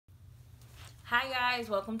Hi guys,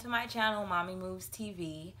 welcome to my channel, Mommy Moves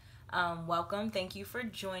TV. Welcome, thank you for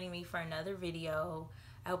joining me for another video.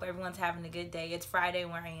 I hope everyone's having a good day. It's Friday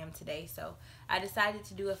where I am today, so I decided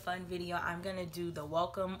to do a fun video. I'm gonna do the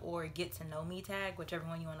welcome or get to know me tag, whichever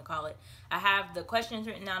one you want to call it. I have the questions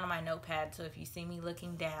written down on my notepad, so if you see me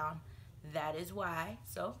looking down, that is why.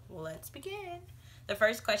 So let's begin. The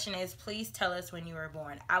first question is, please tell us when you were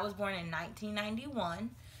born. I was born in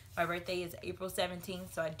 1991. My birthday is April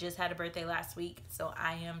 17th, so I just had a birthday last week, so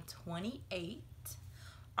I am 28.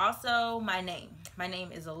 Also, my name. My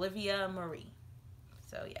name is Olivia Marie.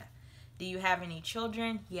 So, yeah. Do you have any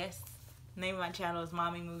children? Yes. The name of my channel is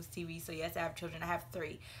Mommy Moves TV, so yes, I have children. I have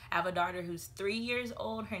 3. I have a daughter who's 3 years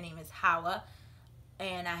old. Her name is Hawa.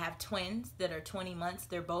 And I have twins that are 20 months.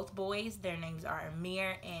 They're both boys. Their names are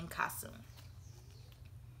Amir and Kasum.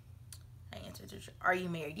 Are you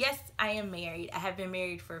married? Yes, I am married. I have been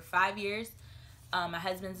married for 5 years. My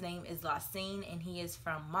husband's name is Lassine, and he is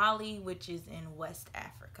from Mali, which is in West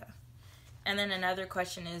Africa. And then another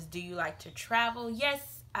question is, do you like to travel? Yes,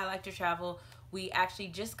 I like to travel. We actually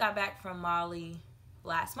just got back from Mali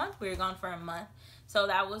last month. We were gone for a month, so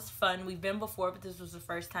that was fun. We've been before, but this was the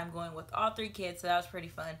first time going with all 3 kids, so that was pretty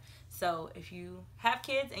fun. So if you have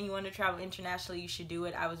kids and you want to travel internationally, you should do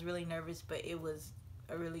it. I was really nervous, but it was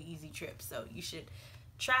a really easy trip, so you should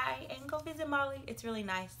try and go visit Mali. It's really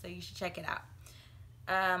nice, so you should check it out.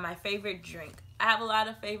 My favorite drink. I have a lot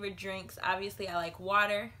of favorite drinks. Obviously, I like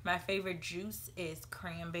water. My favorite juice is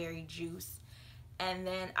cranberry juice, and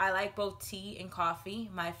then I like both tea and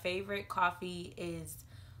coffee. My favorite coffee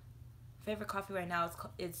right now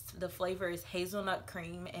is the flavor is hazelnut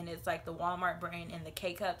cream, and it's like the Walmart brand in the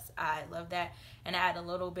K-Cups. I love that, and I add a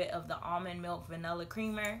little bit of the almond milk vanilla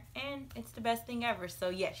creamer, and it's the best thing ever. So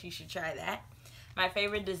yes, you should try that. My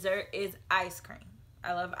favorite dessert is ice cream.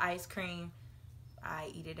 I love ice cream.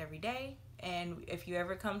 I eat it every day, and if you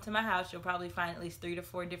ever come to my house, you'll probably find at least 3 to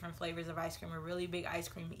 4 different flavors of ice cream. We're really big ice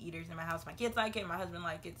cream eaters in my house. My kids like it, my husband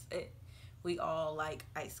like it. We all like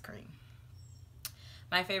ice cream.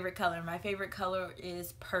 My favorite color. My favorite color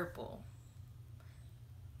is purple.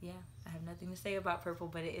 Yeah, I have nothing to say about purple,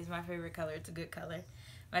 but it is my favorite color. It's a good color.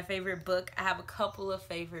 My favorite book. I have a couple of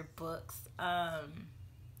favorite books.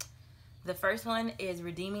 The first one is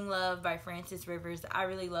Redeeming Love by Frances Rivers. I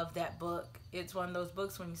really love that book. It's one of those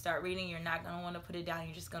books when you start reading, you're not going to want to put it down.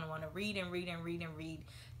 You're just going to want to read and read and read and read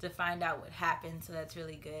to find out what happened. So that's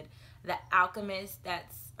really good. The Alchemist.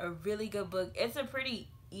 That's a really good book. It's a pretty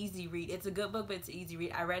easy read. It's a good book, but it's an easy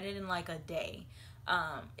read. I read it in like a day.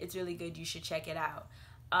 It's really good. You should check it out.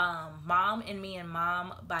 Mom and Me and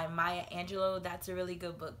Mom by Maya Angelou. That's a really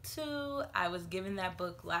good book too. I was given that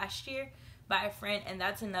book last year by a friend, and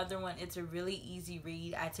that's another one. It's a really easy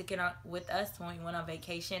read. I took it on with us when we went on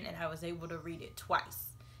vacation, and I was able to read it twice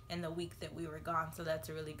in the week that we were gone, so that's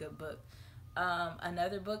a really good book.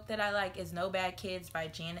 Another book that I like is No Bad Kids by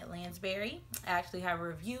Janet Lansbury. I actually have a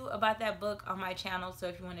review about that book on my channel, so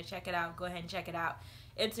if you want to check it out, go ahead and check it out.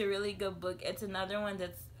 It's a really good book. It's another one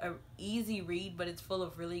that's an easy read, but it's full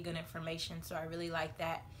of really good information, so I really like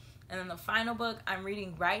that. And then the final book I'm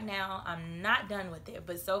reading right now, I'm not done with it,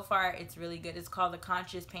 but so far it's really good. It's called The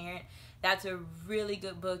Conscious Parent. That's a really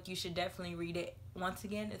good book. You should definitely read it. Once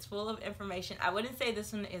again, it's full of information. I wouldn't say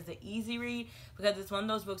this one is an easy read because it's one of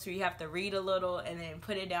those books where you have to read a little and then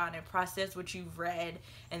put it down and process what you've read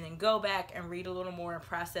and then go back and read a little more and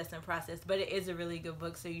process. But it is a really good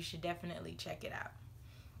book, so you should definitely check it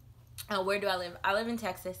out. Where do I live? I live in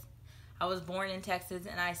Texas. I was born in Texas,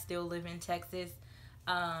 and I still live in Texas.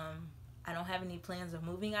 I don't have any plans of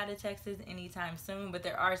moving out of Texas anytime soon, but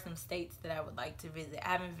there are some states that I would like to visit. I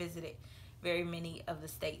haven't visited very many of the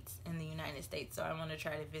states in the United States, so I want to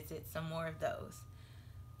try to visit some more of those.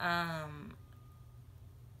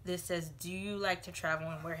 This says, do you like to travel,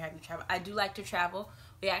 and where have you traveled? I do like to travel.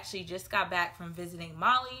 We actually just got back from visiting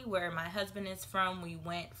Mali, where my husband is from. We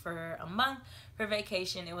went for a month for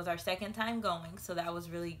vacation. It was our second time going, so that was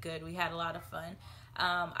really good. We had a lot of fun.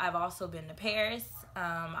 I've also been to Paris.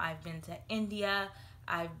 I've been to India.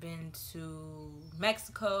 I've been to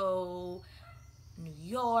Mexico, New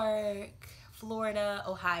York, Florida,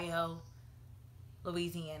 Ohio,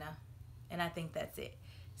 Louisiana, and I think that's it.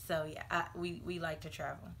 So yeah, we like to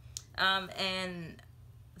travel. And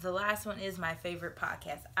the last one is my favorite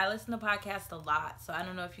podcast. I listen to podcasts a lot, so I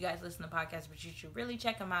don't know if you guys listen to podcasts, but you should really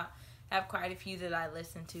check them out. I have quite a few that I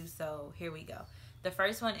listen to, so here we go. The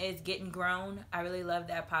first one is Getting Grown. I really love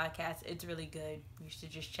that podcast. It's really good. You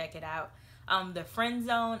should just check it out. The Friend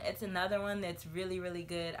Zone, it's another one that's really, really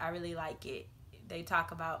good. I really like it. They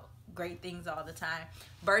talk about great things all the time.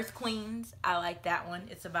 Birth Queens, I like that one.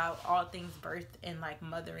 It's about all things birth and like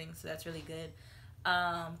mothering, so that's really good.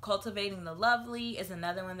 Cultivating the Lovely is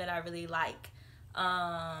another one that I really like.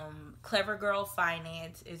 Clever Girl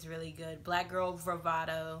Finance is really good. Black Girl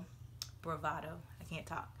Bravado, I can't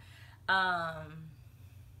talk.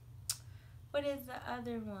 What is the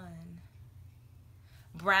other one?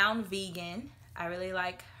 Brown Vegan, I really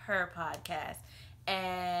like her podcast.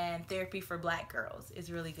 And Therapy for Black Girls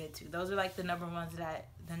is really good too. Those are like the number one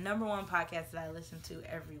podcasts that I listen to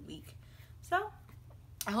every week. So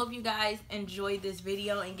I hope you guys enjoyed this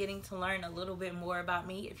video and getting to learn a little bit more about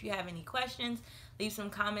me. If you have any questions, leave some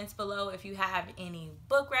comments below. If you have any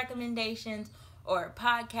book recommendations or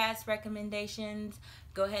podcast recommendations,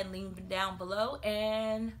 go ahead and leave them down below,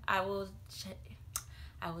 and I will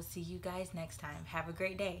see you guys next time. Have a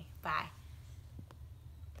great day. Bye.